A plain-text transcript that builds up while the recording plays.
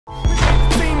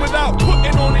without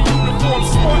putting on a uniform.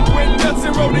 Smart when nuts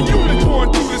and rode a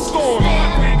unicorn through the storm.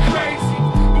 Smart went crazy,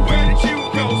 but where did you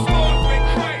go? Smart went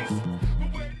crazy,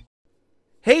 but where did...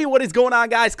 Hey, what is going on,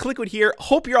 guys? Kliquid here.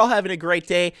 Hope you're all having a great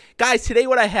day. Guys, today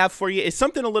what I have for you is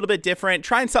something a little bit different,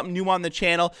 trying something new on the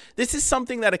channel. This is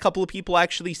something that a couple of people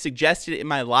actually suggested in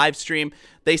my live stream.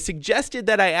 They suggested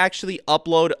that I actually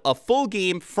upload a full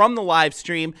game from the live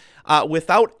stream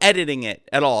without editing it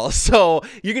at all. So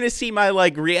you're going to see my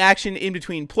reaction in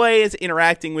between plays,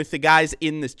 interacting with the guys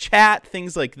in the chat,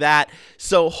 things like that.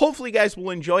 So hopefully you guys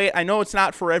will enjoy it. I know it's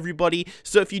not for everybody.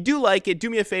 So if you do like it, do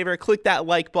me a favor, click that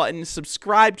like button,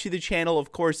 subscribe to the channel,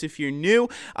 of course, if you're new.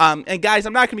 And guys,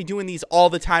 I'm not going to be doing these all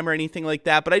the time or anything like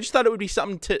that, but I just thought it would be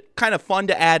something to kind of fun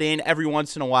to add in every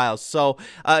once in a while. So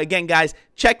again, guys,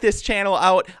 check this channel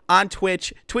out on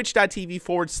Twitch,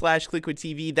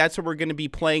 twitch.tv/KliquidTV. That's where we're going to be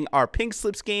playing our Pink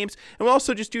Slips games. And we'll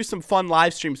also just do some fun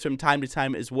live streams from time to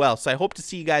time as well. So I hope to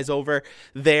see you guys over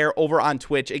there, over on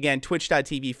Twitch. Again,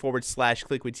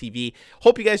 twitch.tv/KliquidTV.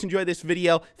 Hope you guys enjoyed this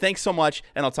video. Thanks so much,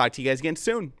 and I'll talk to you guys again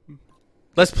soon.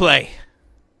 Let's play.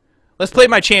 Let's play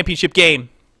my championship game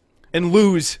and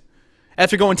lose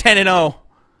after going 10-0.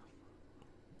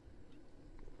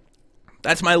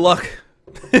 That's my luck.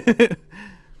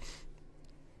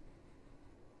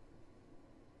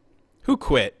 Who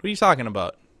quit? What are you talking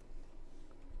about?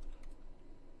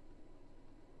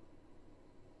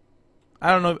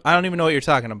 I don't know. I don't even know what you're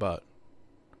talking about.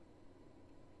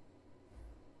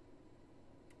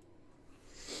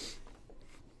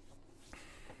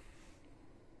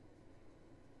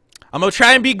 I'm gonna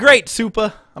try and be great,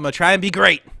 Supa. I'm gonna try and be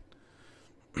great.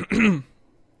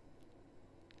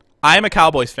 I am a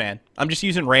Cowboys fan. I'm just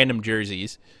using random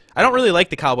jerseys. I don't really like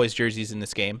the Cowboys jerseys in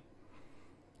this game.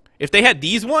 If they had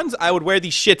these ones, I would wear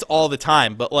these shits all the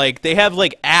time. But, they have,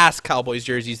 ass Cowboys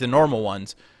jerseys, the normal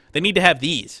ones. They need to have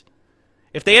these.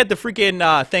 If they had the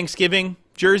freaking Thanksgiving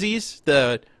jerseys,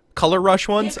 the Color Rush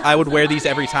ones, I would wear these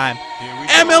every time.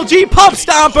 MLG Pub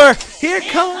Stomper! Here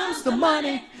comes the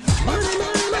money.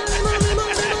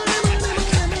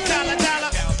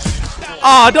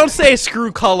 Aw, don't say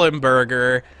screw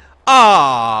Cullenberger.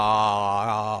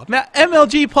 Aw,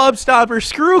 MLG Pub Stomper,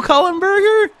 screw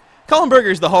Cullenberger?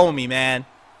 Cullenberger's the homie, man.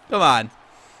 Come on.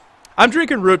 I'm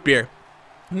drinking root beer.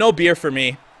 No beer for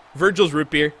me. Virgil's root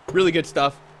beer. Really good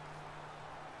stuff.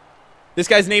 This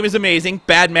guy's name is amazing.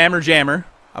 Bad Mammer Jammer.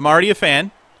 I'm already a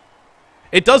fan.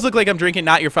 It does look like I'm drinking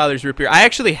Not Your Father's root beer. I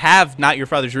actually have Not Your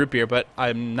Father's root beer, but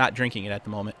I'm not drinking it at the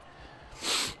moment.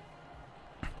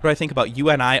 What do I think about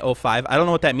UNI 05? I don't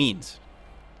know what that means.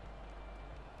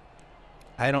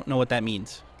 I don't know what that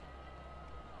means.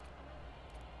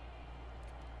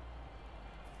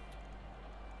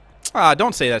 Ah,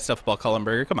 don't say that stuff about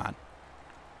Cullenberger. Come on.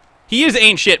 He is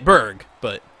ain't shit Berg,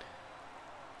 but...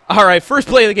 Alright, first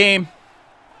play of the game.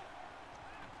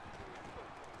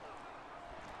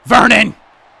 Vernon!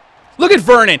 Look at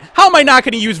Vernon! How am I not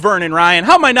going to use Vernon, Ryan?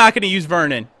 How am I not going to use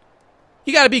Vernon?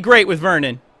 You got to be great with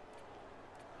Vernon.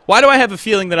 Why do I have a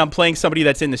feeling that I'm playing somebody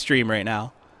that's in the stream right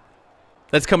now?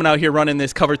 That's coming out here running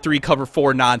this cover 3, cover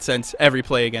 4 nonsense every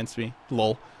play against me.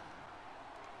 Lol.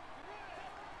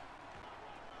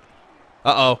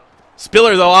 Uh-oh.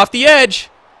 Spiller, though, off the edge.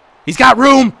 He's got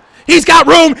room. He's got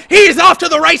room. He's off to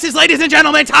the races, ladies and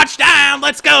gentlemen. Touchdown.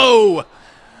 Let's go.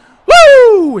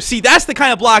 Woo! See, that's the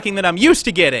kind of blocking that I'm used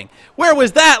to getting. Where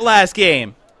was that last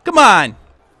game? Come on.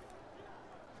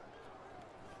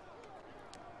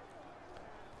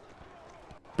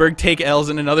 Berg take L's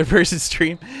in another person's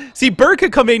stream. See, Berg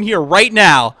could come in here right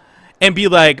now and be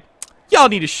like, y'all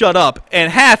need to shut up.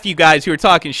 And half you guys who are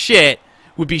talking shit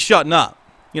would be shutting up.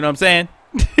 You know what I'm saying?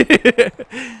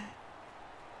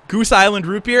 Goose Island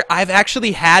root beer. I've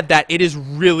actually had that. It is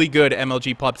really good,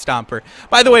 MLG Pub Stomper.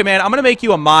 By the way, man, I'm going to make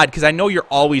you a mod because I know you're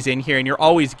always in here and you're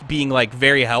always being,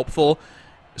 very helpful.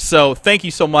 So thank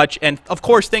you so much. And, of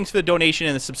course, thanks for the donation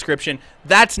and the subscription.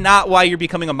 That's not why you're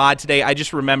becoming a mod today. I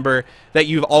just remember that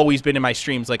you've always been in my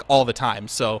streams, all the time.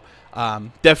 So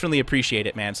definitely appreciate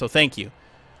it, man. So thank you.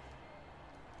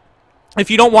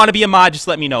 If you don't want to be a mod, just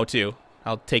let me know, too.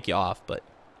 I'll take you off, but...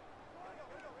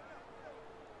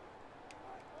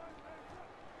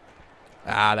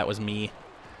 Ah, that was me.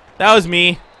 That was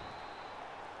me.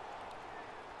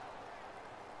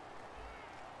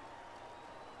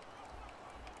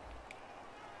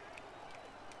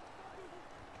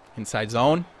 Inside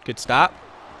zone. Good stop.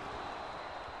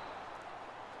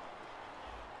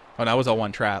 Oh, that was a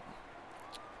one trap.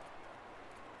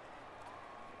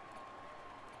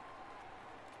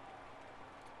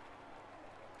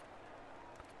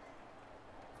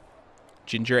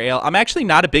 Ginger ale. I'm actually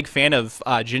not a big fan of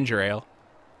ginger ale.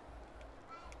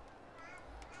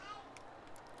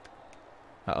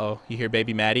 Uh-oh. You hear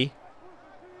baby Maddie?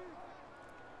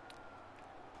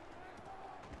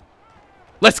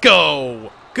 Let's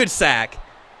go! Good sack.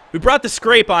 We brought the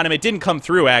scrape on him. It didn't come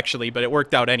through, actually, but it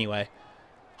worked out anyway.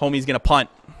 Homie's going to punt.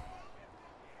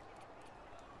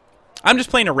 I'm just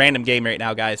playing a random game right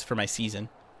now, guys, for my season.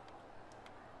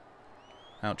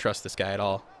 I don't trust this guy at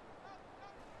all.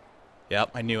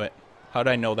 Yep, I knew it. How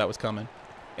did I know that was coming?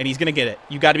 And he's going to get it.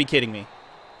 You got to be kidding me.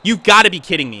 You got to be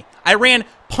kidding me. I ran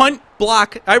punt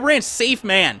block. I ran safe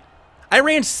man. I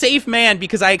ran safe man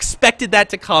because I expected that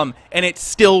to come, and it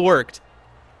still worked.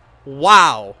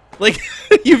 Wow. Like,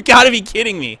 you've got to be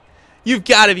kidding me. You've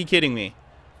got to be kidding me.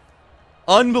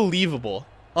 Unbelievable.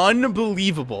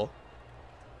 Unbelievable.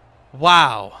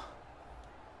 Wow.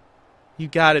 You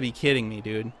got to be kidding me,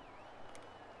 dude.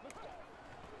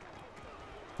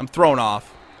 I'm thrown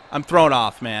off. I'm thrown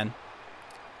off, man.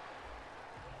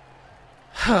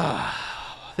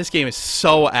 This game is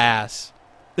so ass.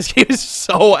 This game is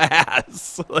so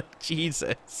ass. Like,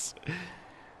 Jesus.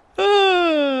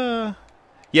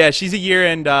 Yeah, she's a year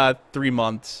and 3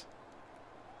 months.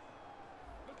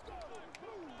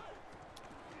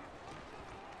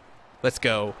 Let's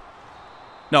go.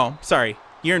 No, sorry.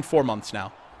 Year and 4 months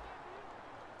now.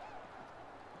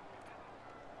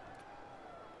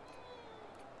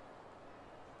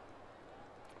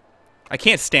 I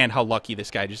can't stand how lucky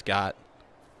this guy just got.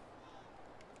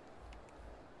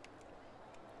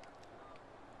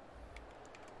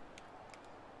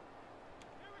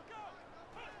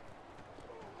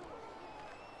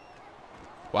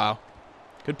 Wow.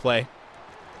 Good play.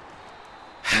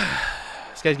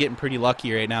 This guy's getting pretty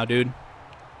lucky right now, dude.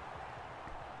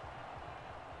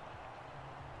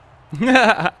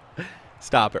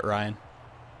 Stop it, Ryan.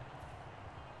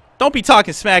 Don't be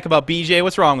talking smack about BJ.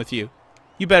 What's wrong with you?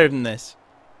 You better than this.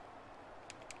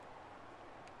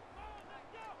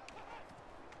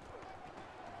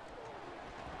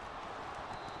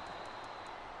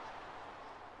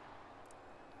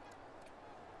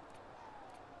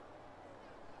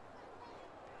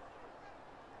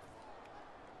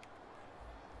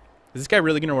 Is this guy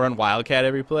really going to run Wildcat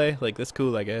every play? Like, that's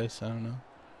cool, I guess. I don't know.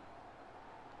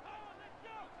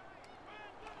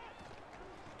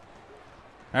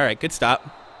 All right, good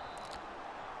stop.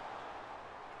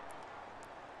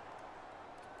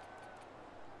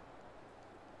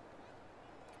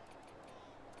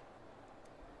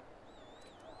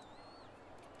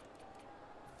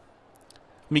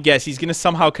 Let me guess, he's going to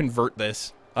somehow convert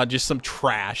this on just some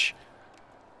trash.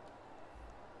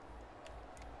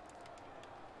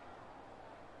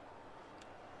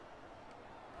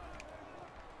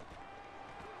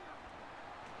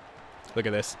 Look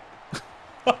at this.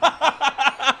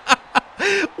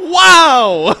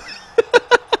 Wow!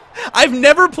 I've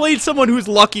never played someone who's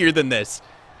luckier than this.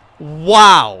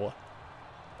 Wow.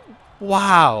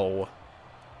 Wow.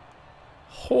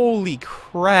 Holy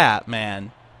crap,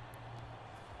 man.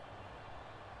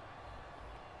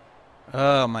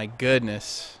 Oh my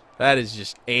goodness. That is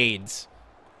just AIDS.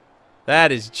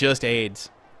 That is just AIDS.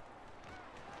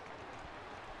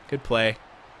 Good play.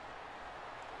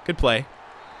 Good play.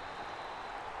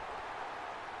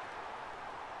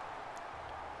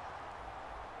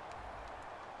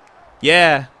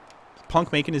 Yeah.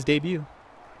 Punk making his debut.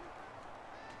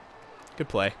 Good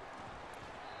play.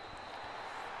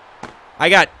 I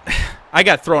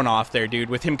got thrown off there, dude,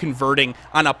 with him converting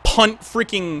on a punt,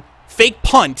 freaking fake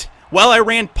punt. Well, I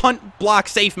ran punt block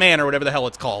safe man or whatever the hell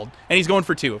it's called. And he's going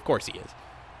for 2. Of course he is.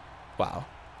 Wow.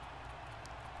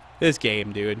 This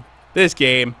game, dude. This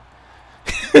game.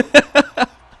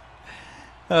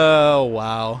 Oh,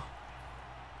 wow.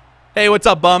 Hey, what's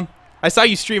up, bum? I saw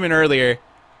you streaming earlier.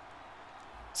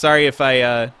 Sorry if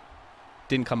I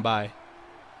didn't come by.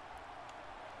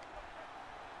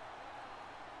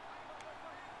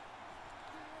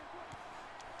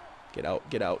 Get out,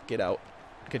 get out, get out.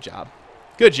 Good job.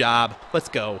 Good job. Let's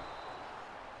go.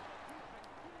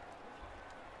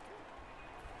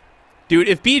 Dude,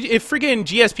 if friggin'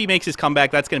 GSP makes his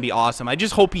comeback, that's going to be awesome. I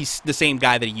just hope he's the same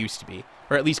guy that he used to be.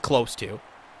 Or at least close to.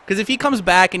 Because if he comes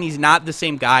back and he's not the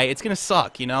same guy, it's going to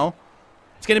suck, you know?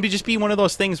 It's going to just be one of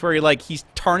those things where like he's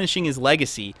tarnishing his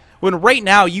legacy. When right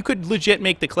now you could legit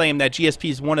make the claim that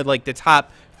GSP is one of like the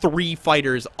top 3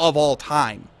 fighters of all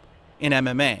time in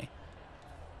MMA.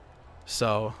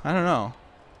 So, I don't know.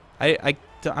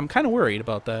 I'm kind of worried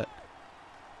about that.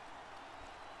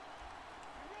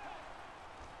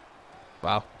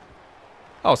 Wow.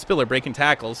 Oh, Spiller breaking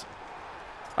tackles.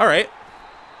 All right.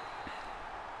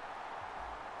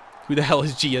 Who the hell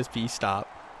is GSP? Stop.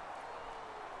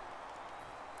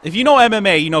 If you know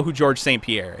MMA, you know who George St.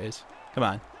 Pierre is. Come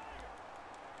on.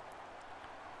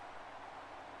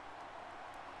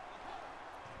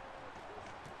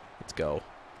 Let's go.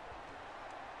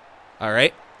 All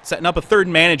right. Setting up a third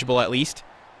and manageable at least.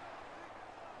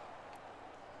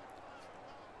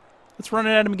 Let's run it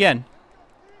at him again.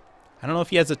 I don't know if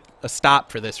he has a stop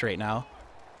for this right now.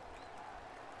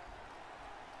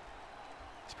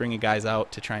 He's bringing guys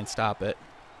out to try and stop it.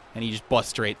 And he just busts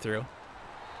straight through.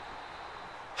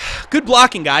 Good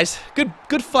blocking, guys. Good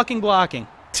fucking blocking.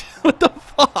 What the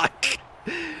fuck?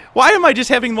 Why am I just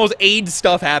having the most AIDS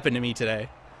stuff happen to me today?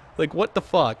 Like, what the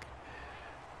fuck?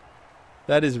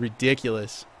 That is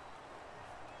ridiculous.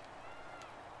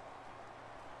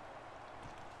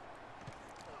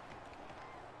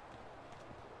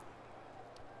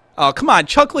 Oh, come on.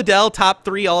 Chuck Liddell, top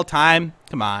 3 all time.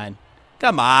 Come on.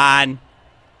 Come on.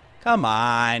 Come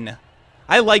on.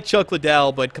 I like Chuck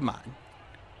Liddell, but come on.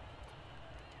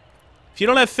 If you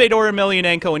don't have Fedor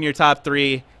Emelianenko in your top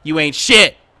 3, you ain't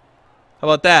shit. How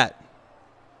about that?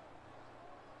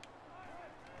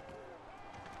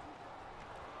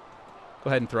 Go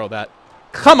ahead and throw that.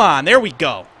 Come on. There we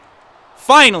go.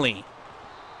 Finally.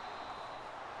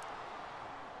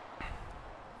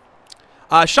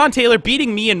 Sean Taylor,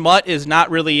 beating me and Mutt is not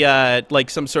really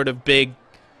like some sort of big,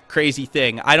 crazy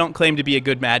thing. I don't claim to be a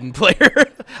good Madden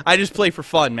player. I just play for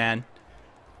fun, man.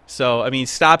 So, I mean,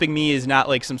 stopping me is not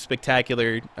like some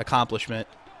spectacular accomplishment.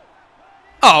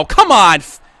 Oh, come on.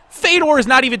 Fedor is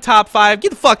not even top 5.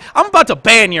 Get the fuck. I'm about to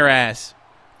ban your ass.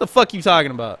 What the fuck you talking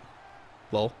about?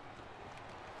 Lol.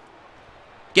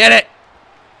 Get it.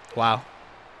 Wow.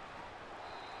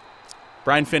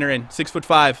 Brian Finneran,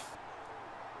 6'5".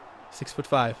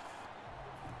 6'5".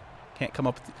 Can't come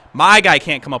up with my guy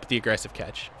can't come up with the aggressive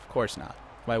catch. Of course not.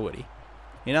 Why would he?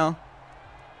 You know?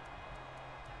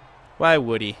 Why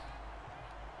would he?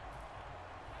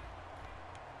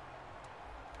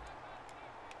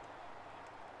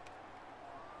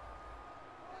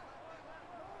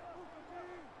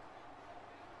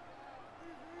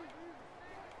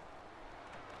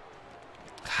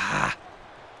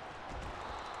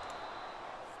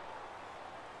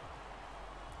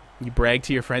 You brag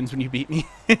to your friends when you beat me.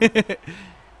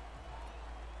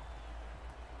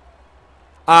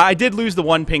 I did lose the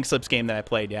one Pink Slips game that I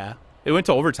played, yeah. It went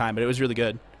to overtime, but it was really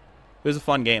good. It was a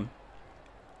fun game.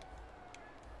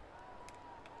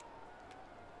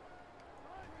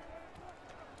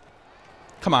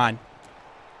 Come on.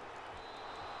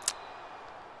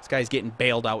 This guy's getting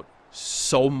bailed out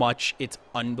so much, it's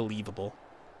unbelievable.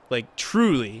 Like,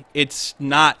 truly, it's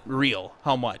not real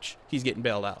how much he's getting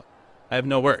bailed out. I have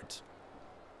no words.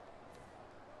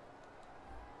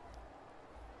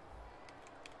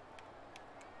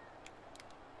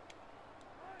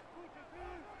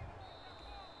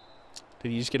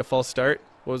 Did he just get a false start?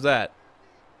 What was that?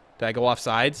 Did I go off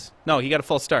sides? No, he got a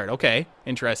false start. Okay,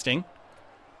 interesting.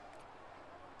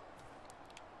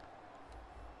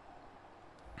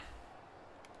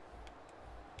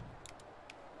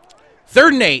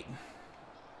 Third and 8.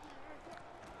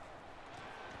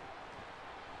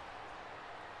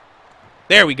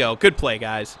 There we go. Good play,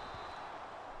 guys.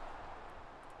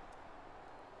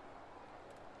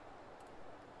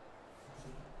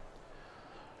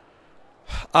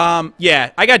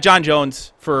 Yeah, I got John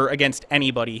Jones for against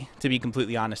anybody, to be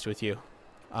completely honest with you.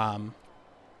 I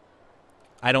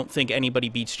don't think anybody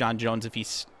beats John Jones if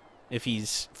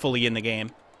he's fully in the game.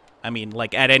 I mean,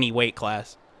 like at any weight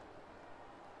class.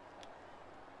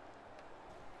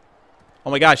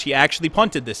 Oh my gosh, he actually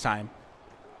punted this time.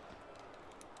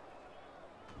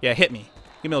 Yeah, hit me.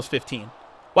 Give me those 15.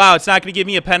 Wow, it's not going to give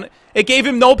me a penalty. It gave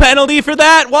him no penalty for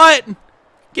that? What?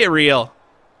 Get real.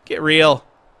 Get real.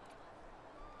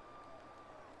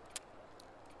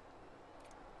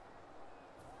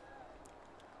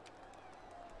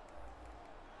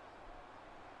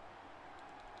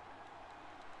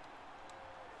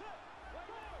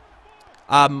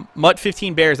 Mutt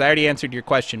 15 Bears, I already answered your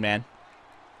question, man.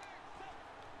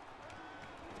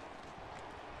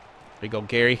 There you go,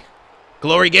 Gary.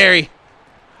 Glory Gary.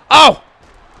 Oh!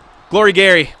 Glory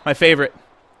Gary, my favorite.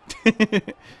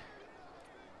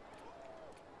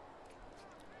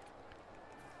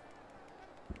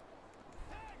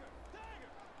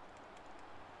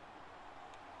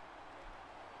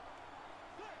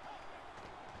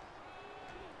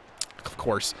 Of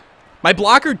course. My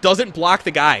blocker doesn't block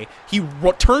the guy. He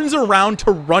turns around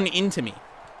to run into me.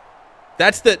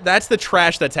 That's the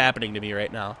trash that's happening to me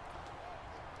right now.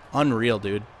 Unreal,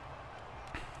 dude.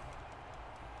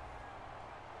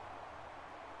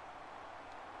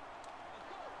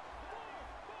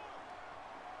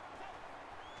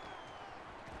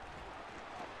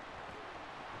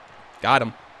 Got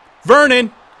him.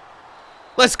 Vernon!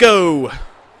 Let's go!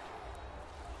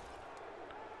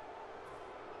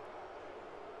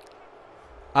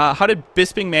 How did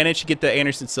Bisping manage to get the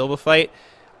Anderson Silva fight?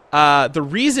 The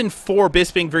reason for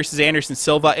Bisping versus Anderson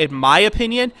Silva, in my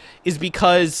opinion, is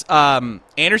because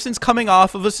Anderson's coming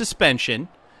off of a suspension,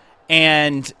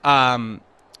 and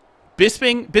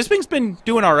Bisping's been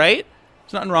doing all right.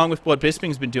 There's nothing wrong with what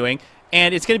Bisping's been doing,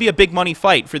 and it's going to be a big money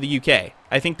fight for the UK.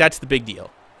 I think that's the big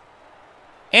deal.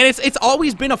 And it's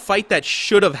always been a fight that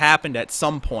should have happened at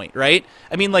some point, right?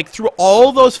 I mean, like, through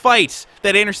all those fights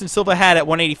that Anderson Silva had at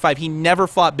 185, he never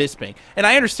fought Bisping. And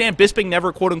I understand Bisping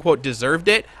never, quote-unquote, deserved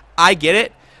it. I get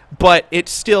it. But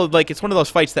it's still, like, it's one of those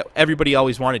fights that everybody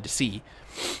always wanted to see.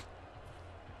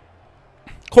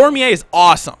 Cormier is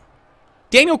awesome.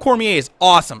 Daniel Cormier is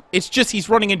awesome. It's just he's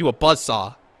running into a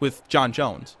buzzsaw with John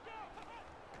Jones.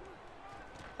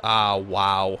 Ah,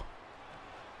 wow.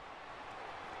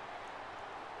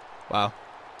 Wow.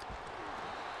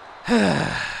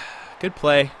 Good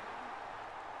play.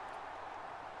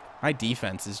 My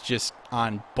defense is just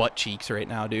on butt cheeks right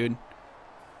now, dude.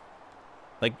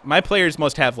 Like, my players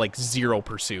must have, like, 0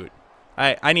 pursuit.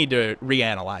 I need to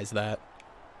reanalyze that.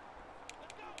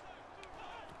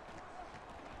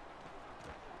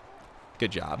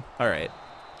 Good job. All right.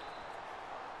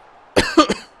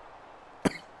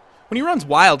 When he runs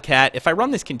Wildcat, if I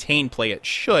run this contain play, it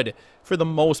should, for the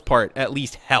most part, at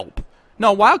least help.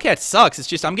 No, Wildcat sucks. It's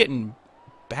just I'm getting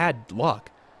bad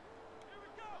luck.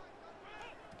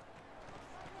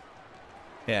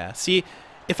 Yeah, see,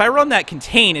 if I run that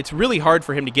contain, it's really hard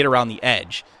for him to get around the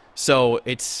edge. So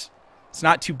it's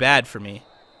not too bad for me.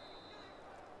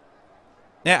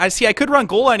 Yeah, I see. I could run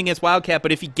goal line against Wildcat,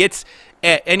 but if he gets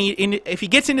if he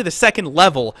gets into the second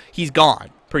level, he's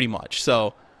gone pretty much.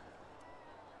 So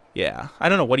yeah, I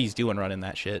don't know what he's doing running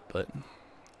that shit, but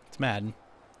it's Madden.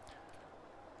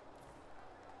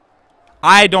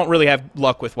 I don't really have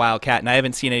luck with Wildcat, and I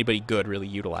haven't seen anybody good really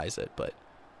utilize it. But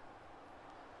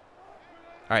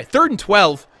all right, 3rd and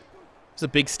 12. It's a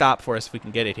big stop for us if we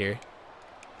can get it here.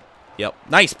 Yep,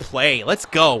 nice play. Let's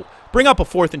go. Bring up a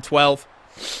 4th and 12.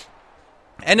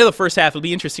 End of the first half. It'll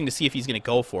be interesting to see if he's going to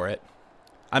go for it.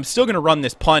 I'm still going to run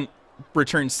this punt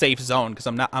return safe zone because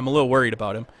I'm a little worried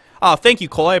about him. Oh, thank you,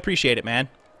 Cole. I appreciate it, man.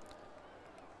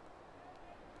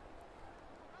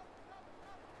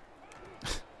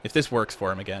 If this works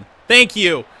for him again. Thank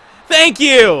you. Thank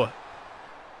you.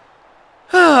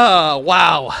 Oh,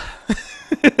 wow.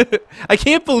 I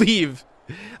can't believe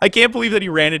that he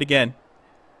ran it again.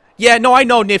 Yeah, no, I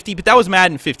know, Nifty, but that was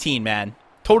Madden 15, man.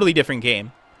 Totally different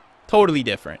game. Totally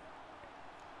different.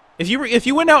 If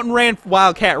you went out and ran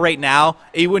Wildcat right now,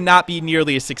 it would not be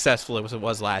nearly as successful as it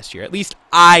was last year. At least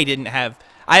I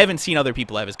haven't seen other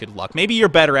people have as good luck. Maybe you're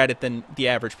better at it than the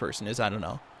average person is. I don't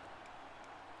know.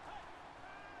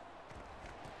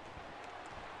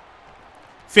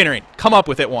 Finneran, come up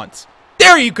with it once.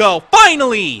 There you go.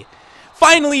 Finally!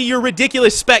 Finally, your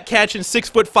ridiculous spec catch and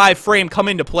 6'5" frame come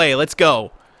into play. Let's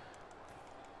go.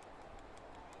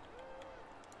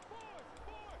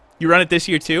 You run it this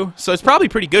year too? So it's probably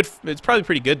pretty good. It's probably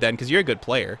pretty good then because you're a good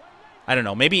player. I don't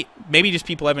know. Maybe just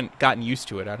people haven't gotten used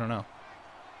to it. I don't know.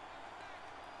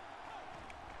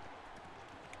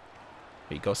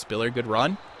 There you go, Spiller. Good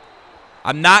run.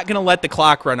 I'm not going to let the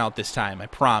clock run out this time. I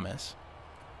promise.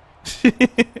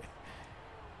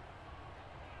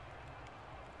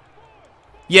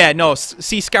 Yeah, no.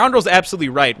 See, Scoundrel's absolutely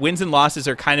right. Wins and losses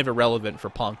are kind of irrelevant for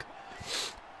Punk.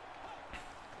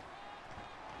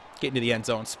 Get into the end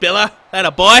zone. Spiller, that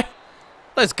a boy.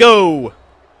 Let's go.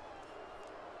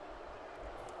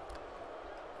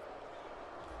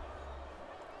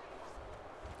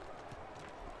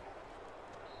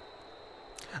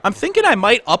 I'm thinking I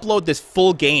might upload this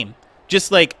full game.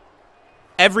 Just like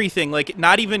everything, like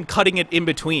not even cutting it in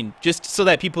between. Just so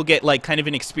that people get like kind of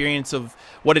an experience of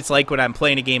what it's like when I'm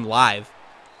playing a game live.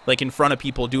 Like in front of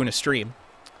people doing a stream.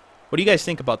 What do you guys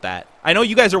think about that? I know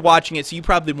you guys are watching it, so you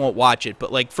probably won't watch it.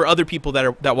 But like for other people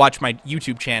that watch my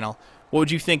YouTube channel, what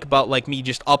would you think about like me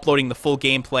just uploading the full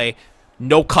gameplay,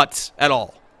 no cuts at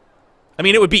all? I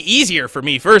mean, it would be easier for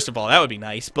me, first of all. That would be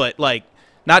nice. But like,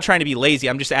 not trying to be lazy.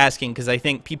 I'm just asking because I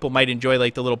think people might enjoy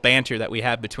like the little banter that we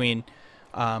have between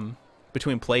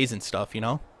plays and stuff. You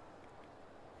know.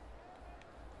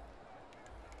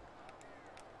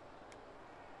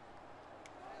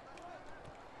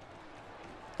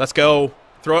 Let's go.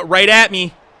 Throw it right at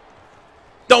me.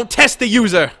 Don't test the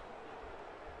user.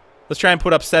 Let's try and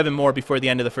put up 7 more before the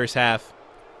end of the first half.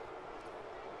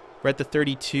 We're at the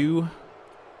 32.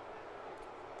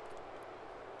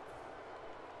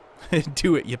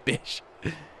 Do it, you bitch.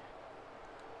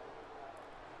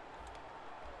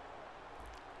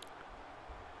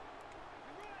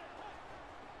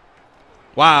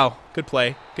 Wow. Good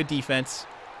play. Good defense.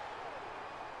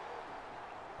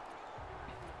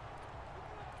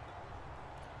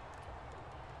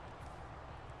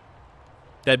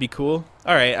 That'd be cool.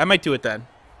 All right, I might do it then.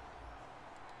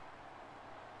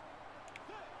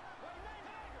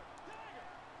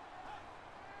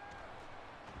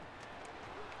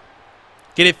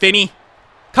 Get it, Finney.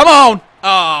 Come on.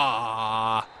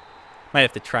 Ah, might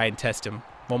have to try and test him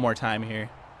one more time here.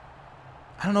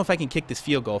 I don't know if I can kick this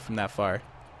field goal from that far.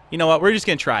 You know what? We're just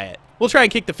going to try it. We'll try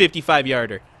and kick the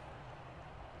 55-yarder.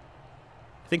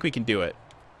 I think we can do it.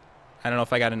 I don't know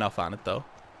if I got enough on it, though.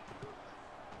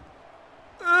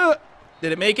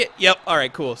 Did it make it? Yep. All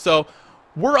right, cool. So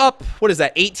we're up, what is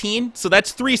that, 18? So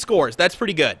that's 3 scores. That's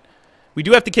pretty good. We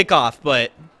do have to kick off,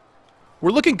 but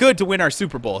we're looking good to win our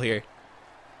Super Bowl here.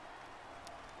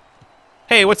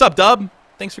 Hey, what's up, Dub?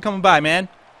 Thanks for coming by, man.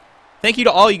 Thank you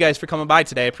to all you guys for coming by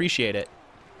today. I appreciate it.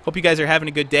 Hope you guys are having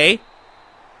a good day.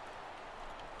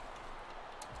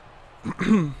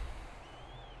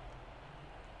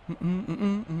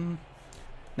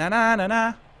 Na na na na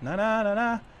na na na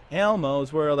na.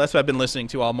 Elmo's World. That's what I've been listening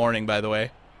to all morning, by the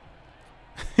way.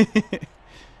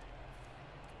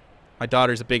 My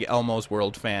daughter's a big Elmo's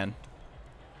World fan.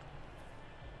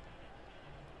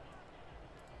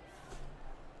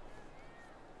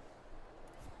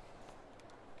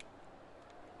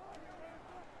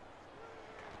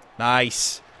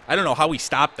 Nice. I don't know how we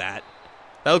stopped that.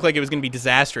 That looked like it was going to be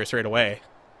disastrous right away.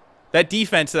 That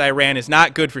defense that I ran is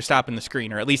not good for stopping the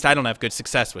screen, or at least I don't have good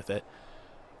success with it.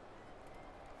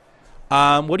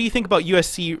 What do you think about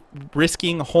USC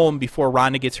risking home before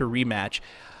Ronda gets her rematch?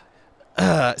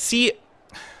 See,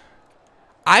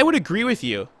 I would agree with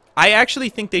you. I actually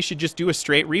think they should just do a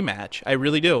straight rematch. I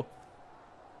really do.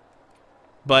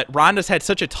 But Ronda's had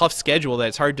such a tough schedule that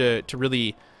it's hard to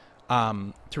really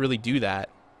do that.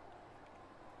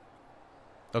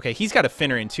 Okay, he's got a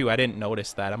finner in too. I didn't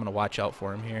notice that. I'm going to watch out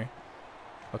for him here.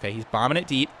 Okay, he's bombing it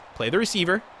deep. Play the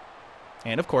receiver.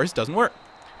 And, of course, doesn't work.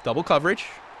 Double coverage.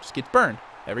 Just gets burned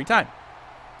every time.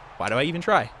 Why do I even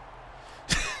try?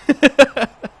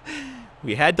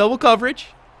 We had double coverage.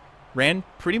 Ran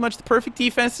pretty much the perfect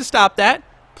defense to stop that.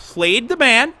 Played the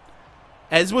man,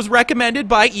 as was recommended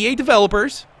by EA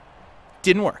developers.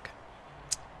 Didn't work.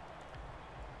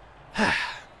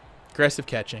 Aggressive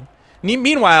catching.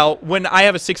 Meanwhile, when I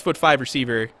have a 6'5"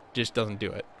 receiver, just doesn't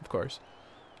do it, of course.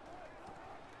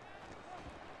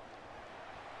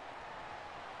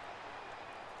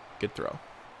 Good throw.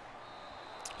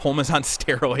 Holm is on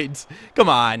steroids. Come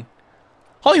on.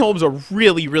 Holly Holm's a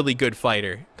really, really good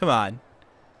fighter. Come on.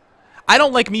 I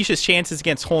don't like Misha's chances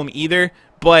against Holm either,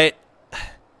 but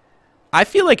I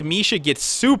feel like Misha gets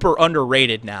super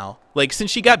underrated now. Like, since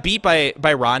she got beat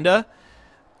by Ronda,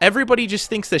 everybody just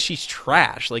thinks that she's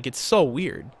trash. Like, it's so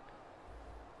weird.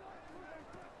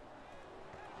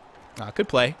 Ah, good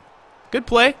play. Good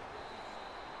play.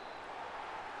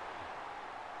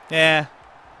 Yeah.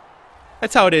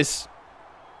 That's how it is.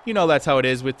 You know that's how it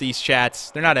is with these chats.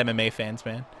 They're not MMA fans,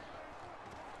 man.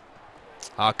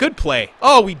 Ah, good play.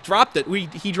 Oh, we dropped it.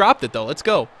 He dropped it, though. Let's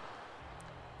go.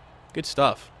 Good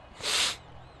stuff.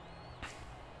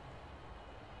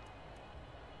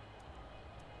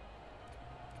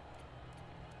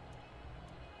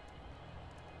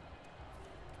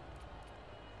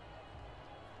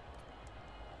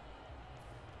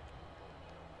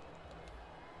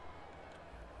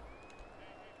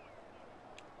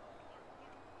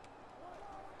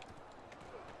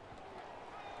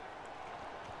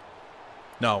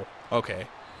 No. Okay.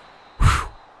 Whew.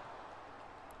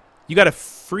 You got a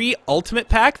free ultimate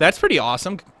pack? That's pretty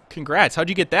awesome. Congrats. How'd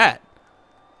you get that?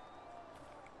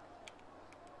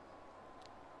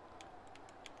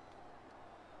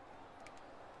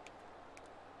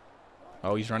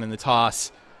 Oh, he's running the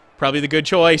toss. Probably the good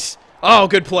choice. Oh,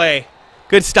 good play.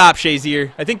 Good stop,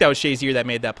 Shazier. I think that was Shazier that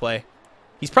made that play.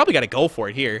 He's probably got to go for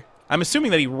it here. I'm assuming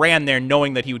that he ran there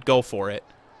knowing that he would go for it.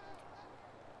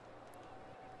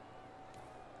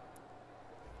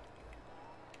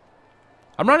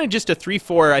 I'm running just a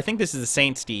 3-4. I think this is a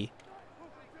Saints D.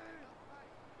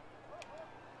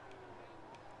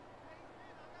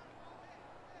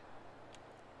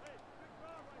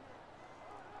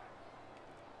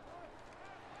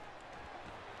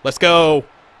 Let's go.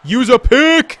 Use a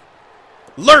pick.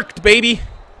 Lurked, baby.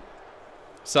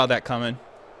 Saw that coming.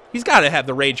 He's got to have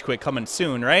the rage quit coming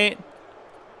soon, right?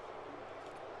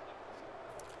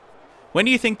 When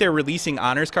do you think they're releasing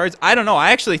honors cards? I don't know.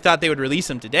 I actually thought they would release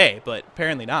them today, but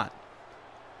apparently not.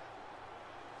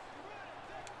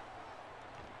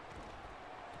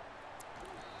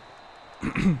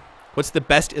 What's the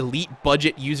best elite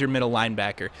budget user middle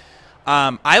linebacker?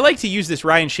 I like to use this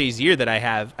Ryan Shazier that I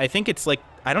have. I think it's like,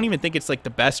 I don't even think it's like the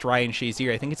best Ryan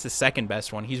Shazier. I think it's the second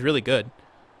best one. He's really good.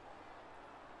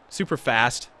 Super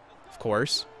fast, of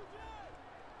course.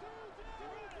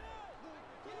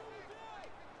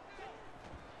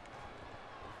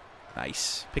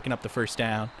 Nice. Picking up the first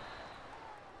down.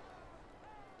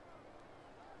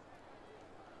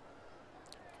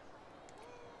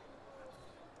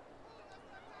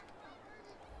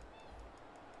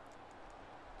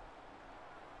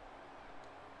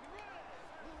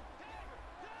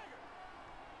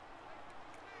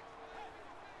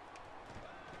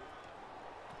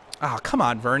 Oh, come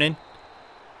on, Vernon.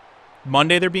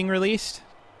 Monday they're being released?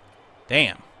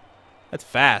 Damn. That's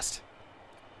fast.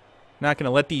 Not going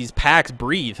to let these packs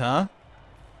breathe, huh?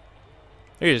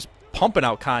 They're just pumping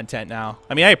out content now.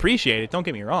 I mean, I appreciate it. Don't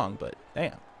get me wrong, but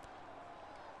damn.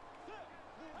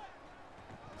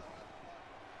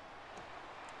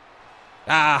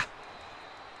 Ah.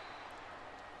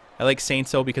 I like saying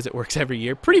so because it works every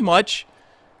year. Pretty much.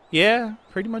 Yeah,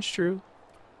 pretty much true.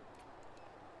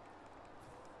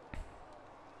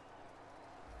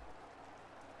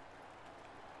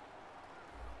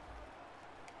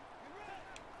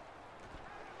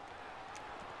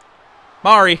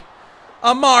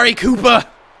 Amari Cooper.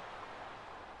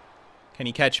 Can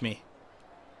he catch me?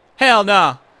 Hell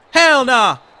nah. Hell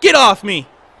nah. Get off me.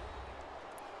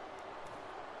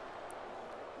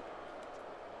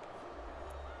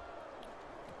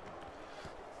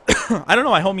 I don't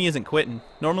know why homie isn't quitting.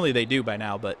 Normally they do by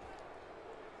now, but...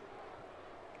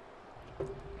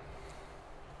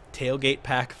 Tailgate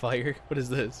pack fire. What is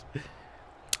this?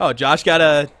 Oh, Josh got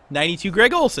a 92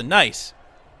 Greg Olsen. Nice.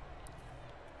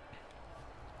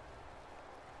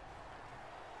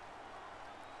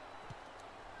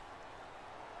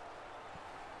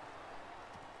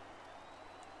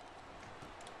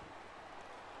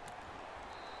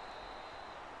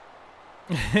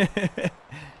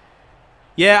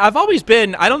 Yeah, I've always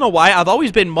been, I don't know why, I've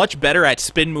always been much better at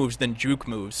spin moves than juke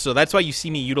moves. So that's why you see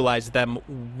me utilize them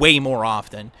way more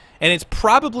often. And it's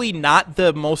probably not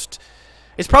the most,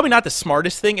 it's probably not the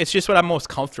smartest thing. It's just what I'm most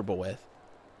comfortable with.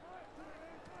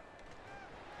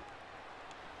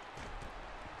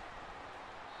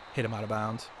 Hit him out of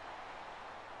bounds.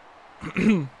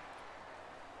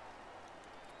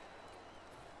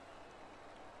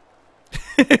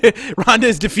 Ronda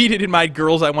is defeated in my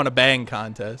Girls I Want to Bang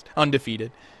contest.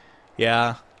 Undefeated.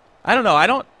 Yeah. I don't know.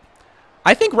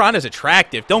 I think Ronda's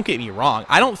attractive. Don't get me wrong.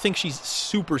 I don't think she's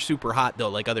super, super hot, though,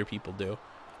 like other people do. I'm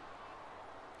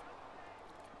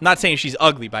not saying she's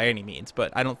ugly by any means,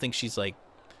 but I don't think she's, like,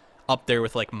 up there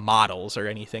with, like, models or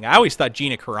anything. I always thought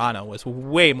Gina Carano was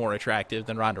way more attractive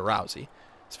than Ronda Rousey,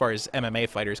 as far as MMA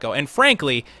fighters go. And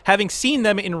frankly, having seen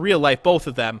them in real life, both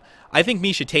of them, I think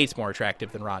Miesha Tate's more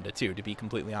attractive than Ronda, too, to be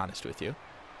completely honest with you.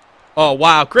 Oh,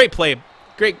 wow. Great play.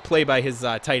 Great play by his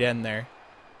tight end there.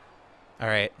 All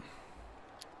right.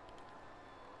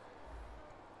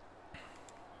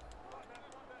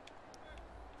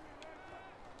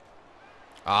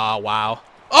 Oh, wow.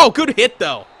 Oh, good hit,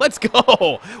 though. Let's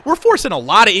go. We're forcing a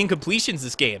lot of incompletions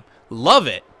this game. Love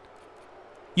it.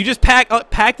 You just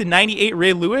packed the 98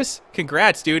 Ray Lewis?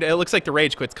 Congrats, dude. It looks like the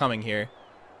rage quit's coming here.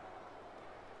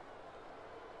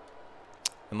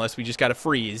 Unless we just got to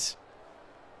freeze.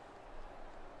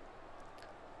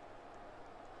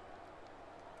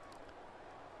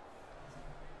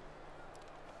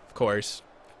 Of course.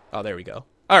 Oh, there we go.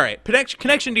 All right.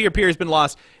 Connection to your peer has been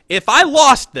lost. If I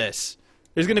lost this,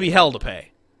 there's going to be hell to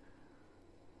pay.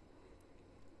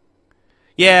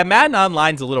 Yeah, Madden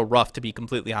Online's a little rough, to be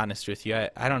completely honest with you.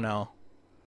 I don't know.